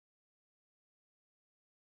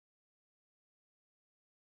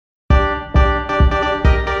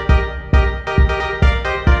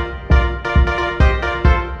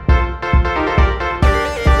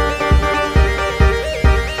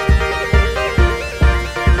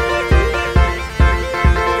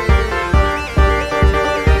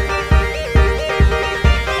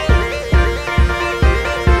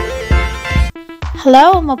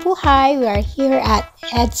Hello, mabuhay! We are here at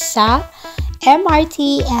EDSA,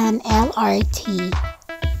 MRT, and LRT.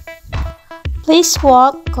 Please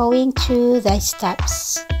walk going to the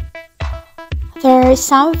steps. There are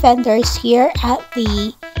some vendors here at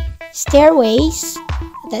the stairways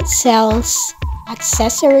that sells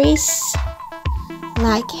accessories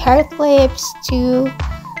like hair clips to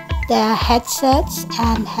the headsets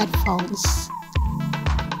and headphones.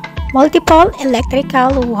 Multiple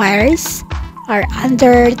electrical wires are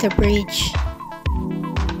under the bridge.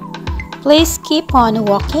 Please keep on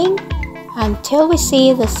walking until we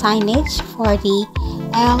see the signage for the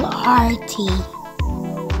LRT.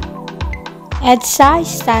 EDSA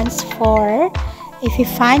stands for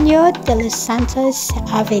Epifanio de los Santos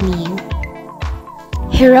Avenue.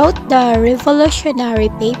 He wrote the revolutionary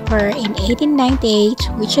paper in 1898,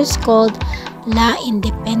 which is called La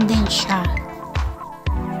Independencia.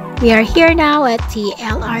 We are here now at the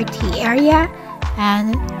LRT area,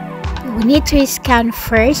 and we need to scan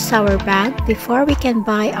first our bag before we can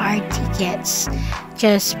buy our tickets.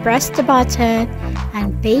 Just press the button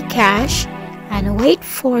and pay cash and wait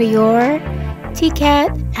for your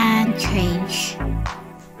ticket and change.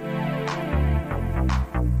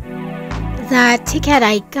 The ticket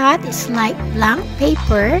I got is like blank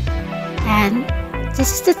paper, and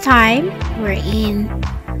this is the time wherein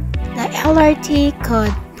the LRT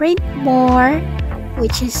could print more,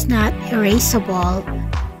 which is not erasable.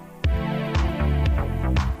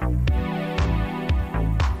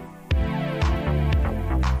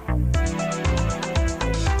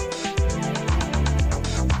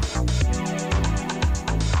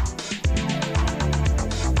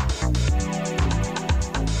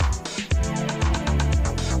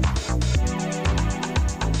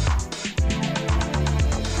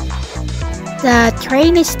 The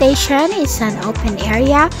train station is an open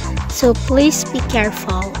area, so please be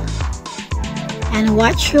careful and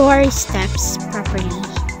watch your steps properly.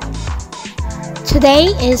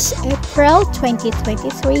 Today is April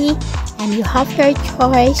 2023, and you have your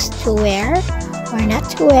choice to wear or not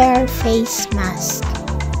to wear face mask.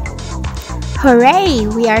 Hooray!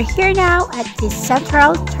 We are here now at the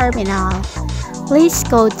Central Terminal. Please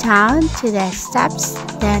go down to the steps,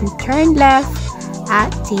 then turn left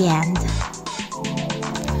at the end.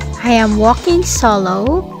 I am walking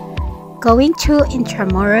solo, going to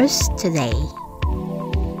Intramuros today.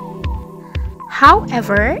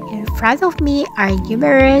 However, in front of me are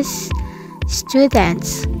numerous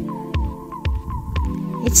students.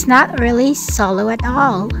 It's not really solo at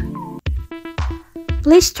all.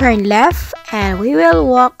 Please turn left and we will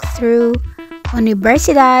walk through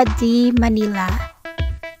Universidad de Manila.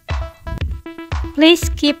 Please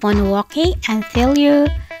keep on walking until you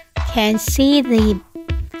can see the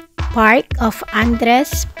Park of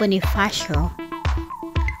Andres Bonifacio,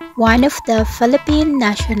 one of the Philippine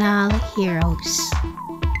national heroes.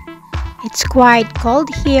 It's quite cold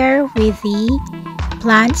here with the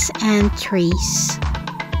plants and trees.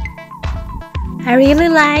 I really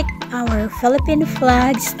like our Philippine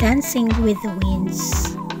flags dancing with the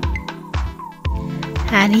winds.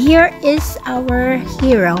 And here is our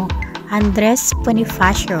hero, Andres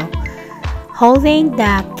Bonifacio, holding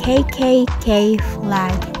the KKK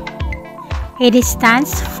flag. It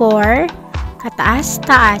stands for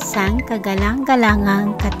Kataas-Taasang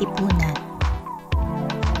Kagalang-Galangang Katipunan.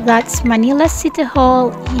 That's Manila City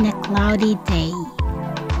Hall in a cloudy day.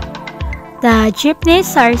 The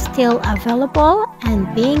jeepneys are still available and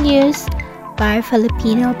being used by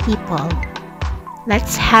Filipino people.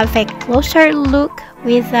 Let's have a closer look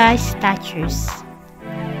with the statues.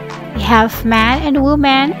 We have man and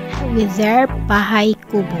woman with their bahay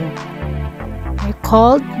kubo. They're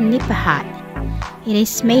called nipahat. It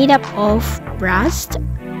is made up of brass,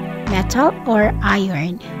 metal, or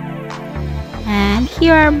iron. And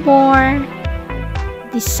here are more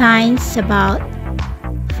designs about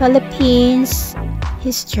Philippines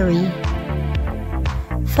history.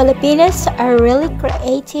 Filipinos are really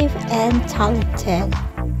creative and talented.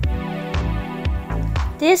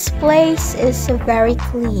 This place is very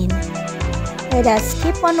clean. Let us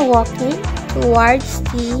keep on walking towards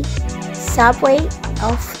the subway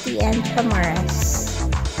of the Intramuros.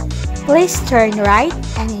 Please turn right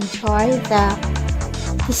and enjoy the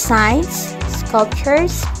designs,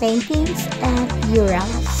 sculptures, paintings, and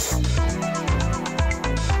murals.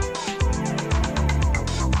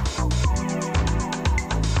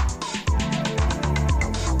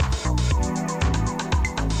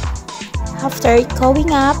 After going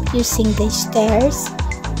up using the stairs,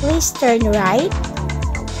 please turn right,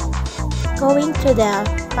 going to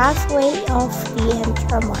the pathway of the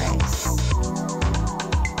Intramuros.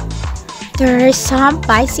 There are some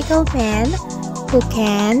bicycle men who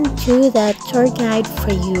can do the tour guide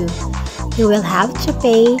for you. You will have to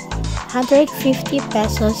pay 150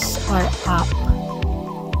 pesos or up.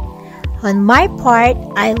 On my part,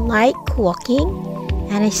 I like walking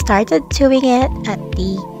and I started doing it at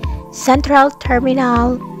the Central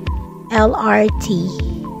Terminal LRT.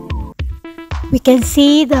 We can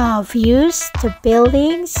see the views, the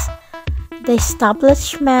buildings, the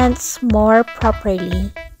establishments more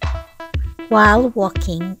properly while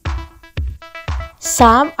walking.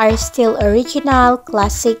 Some are still original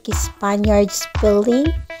classic Spaniards building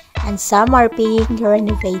and some are being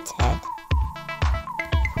renovated.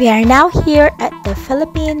 We are now here at the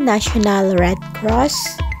Philippine National Red Cross.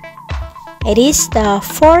 It is the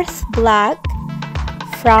fourth block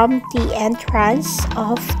from the entrance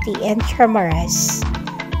of the Intramuros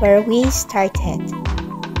where we started.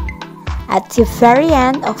 At the very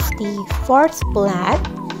end of the fourth block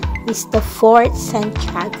is the Fort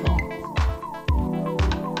Santiago.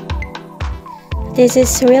 This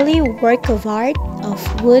is really a work of art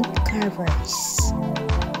of wood carvers.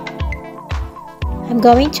 I'm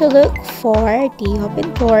going to look for the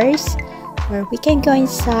open doors where we can go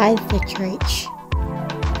inside the church.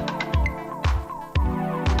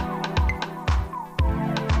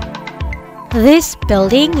 This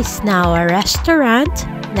building is now a restaurant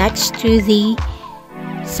next to the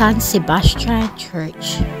San Sebastian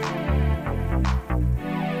Church.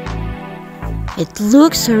 It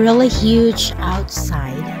looks really huge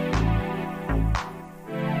outside.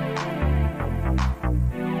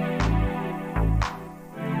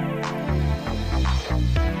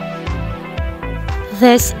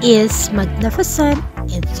 This is magnificent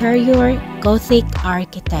interior Gothic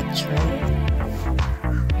architecture.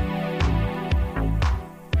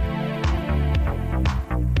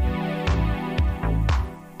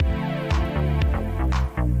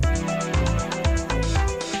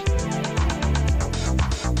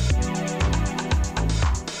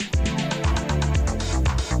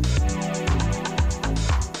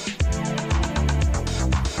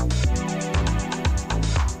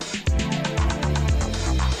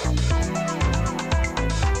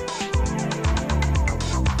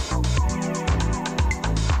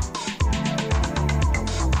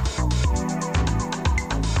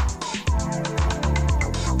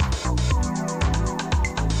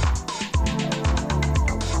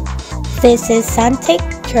 This is Antique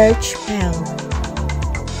Church Bell.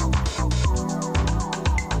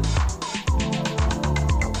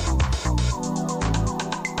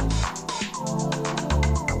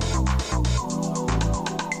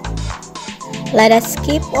 Let us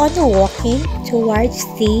keep on walking towards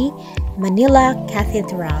the Manila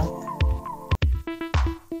Cathedral.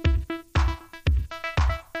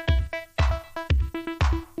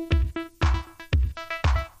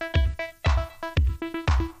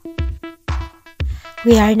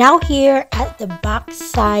 We are now here at the back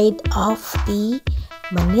side of the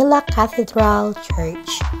Manila Cathedral Church.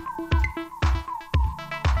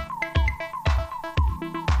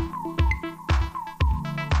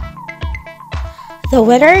 The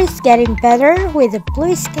weather is getting better with the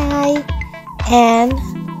blue sky and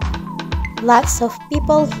lots of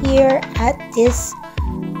people here at this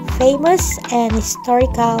famous and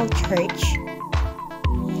historical church.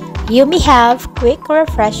 You may have quick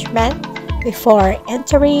refreshment before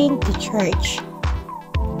entering the church.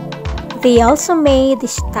 They also made a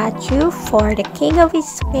statue for the King of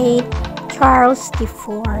Spain, Charles IV.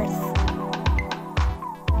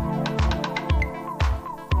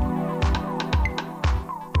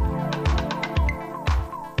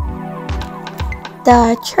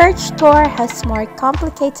 The church door has more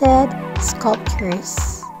complicated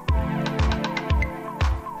sculptures.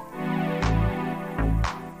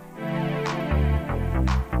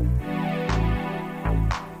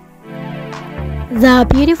 The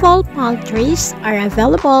beautiful palm trees are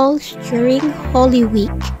available during Holy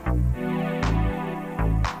Week.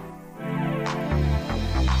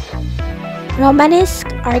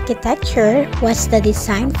 Romanesque architecture was the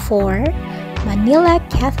design for Manila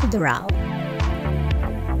Cathedral.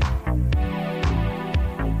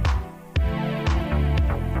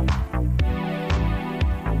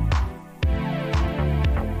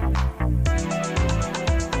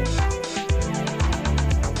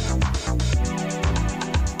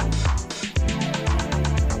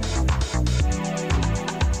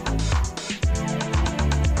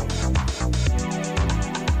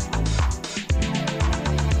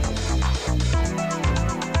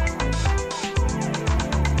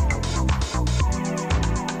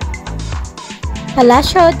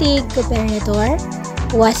 Palacio de Gobernador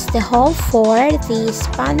was the home for the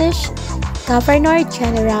Spanish Governor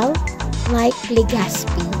General like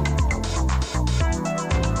Legazpi.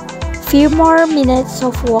 Few more minutes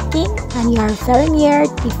of walking and you are very near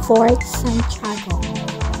the Fort Santiago.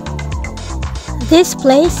 This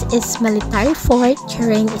place is military fort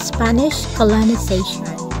during Spanish colonization.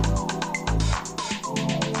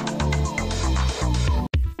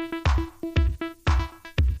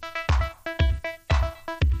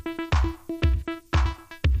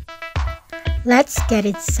 Let's get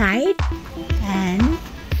inside, and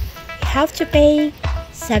you have to pay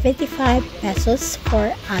 75 pesos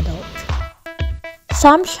for adult.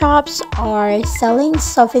 Some shops are selling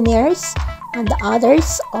souvenirs and the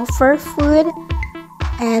others offer food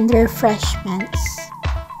and refreshments.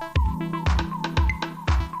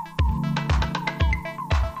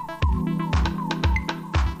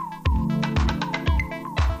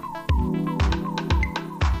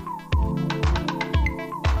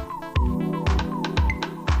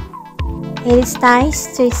 It is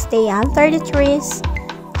nice to stay under the trees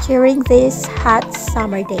during this hot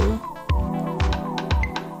summer day.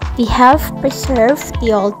 They have preserved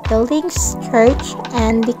the old buildings, church,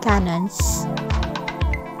 and the cannons.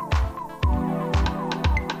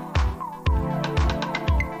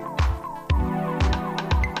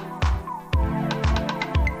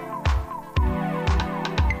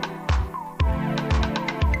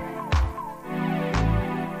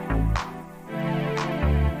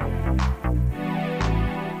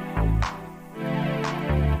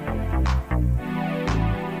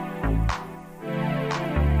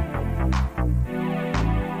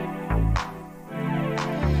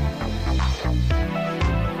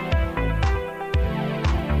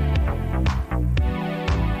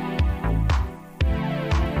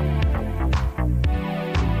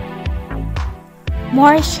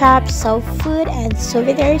 More shops of food and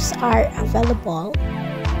souvenirs are available.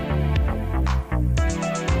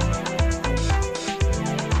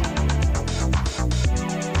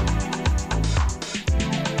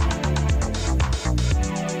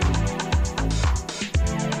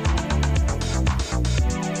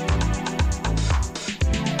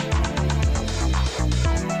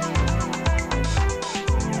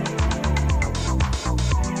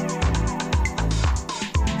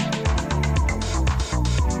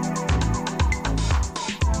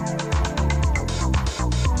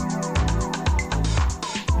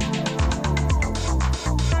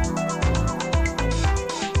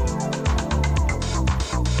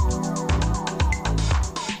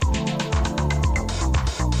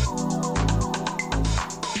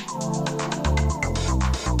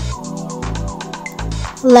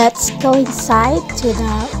 Let's go inside to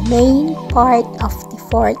the main part of the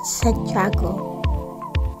Fort Santiago.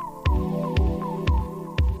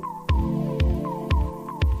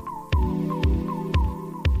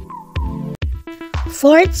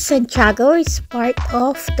 Fort Santiago is part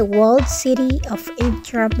of the walled city of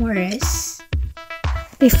Intramuros.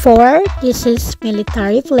 Before, this is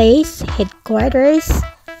military place headquarters.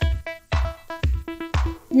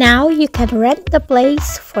 Now you can rent the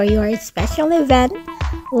place for your special event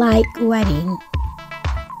like wedding.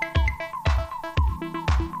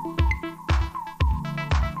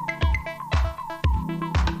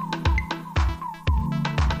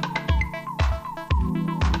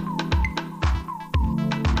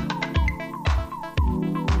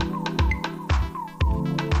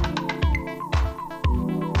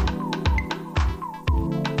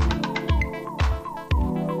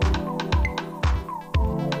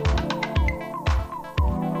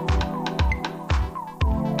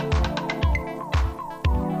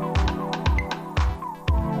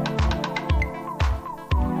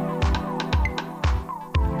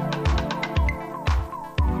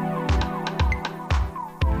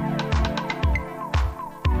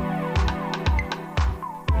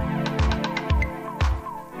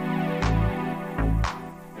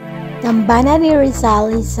 Dambana ni Rizal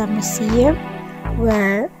is a museum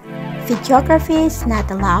where videography is not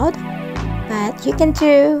allowed, but you can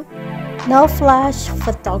do no flash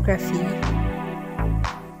photography.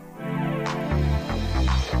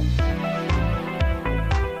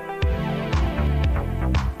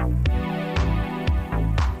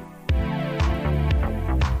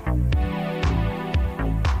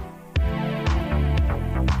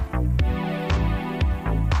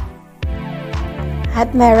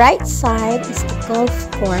 At my right side is the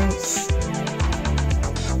golf course.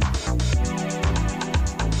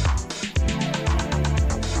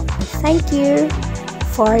 Thank you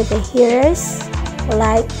for the heroes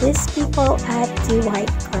like these people at the White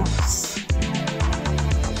Cross.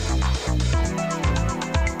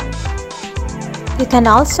 You can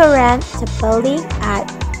also rent the building at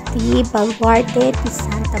the Baluarte de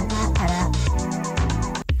Santa Barbara.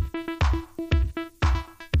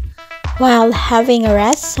 While having a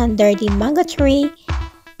rest under the mango tree,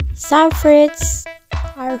 some fruits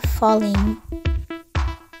are falling.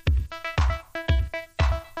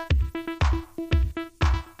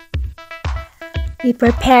 We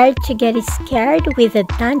prepared to get scared with the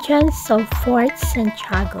dungeons of Fort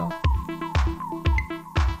Santiago.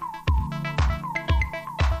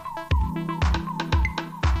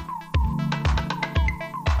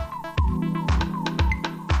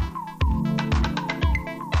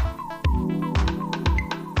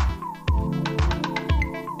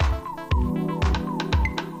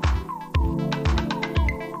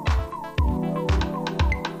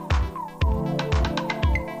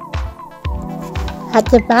 At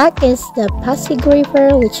the back is the Pasig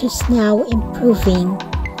River, which is now improving.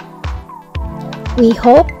 We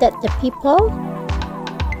hope that the people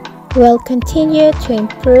will continue to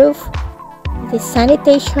improve the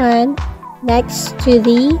sanitation next to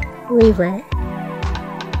the river.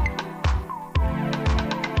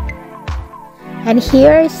 And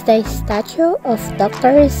here is the statue of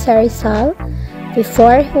Dr. Sarisal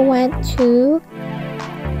before he went to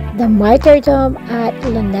the martyrdom at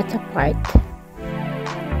Luneta Park.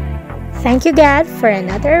 Thank you, God, for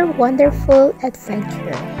another wonderful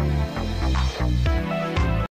adventure.